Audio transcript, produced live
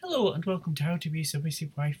Hello and welcome to How to Be a Submissive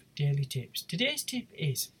Wife Daily Tips. Today's tip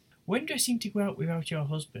is, when dressing to go out without your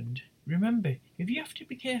husband, remember, if you have to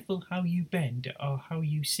be careful how you bend or how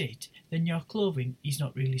you sit, then your clothing is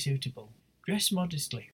not really suitable. Dress modestly.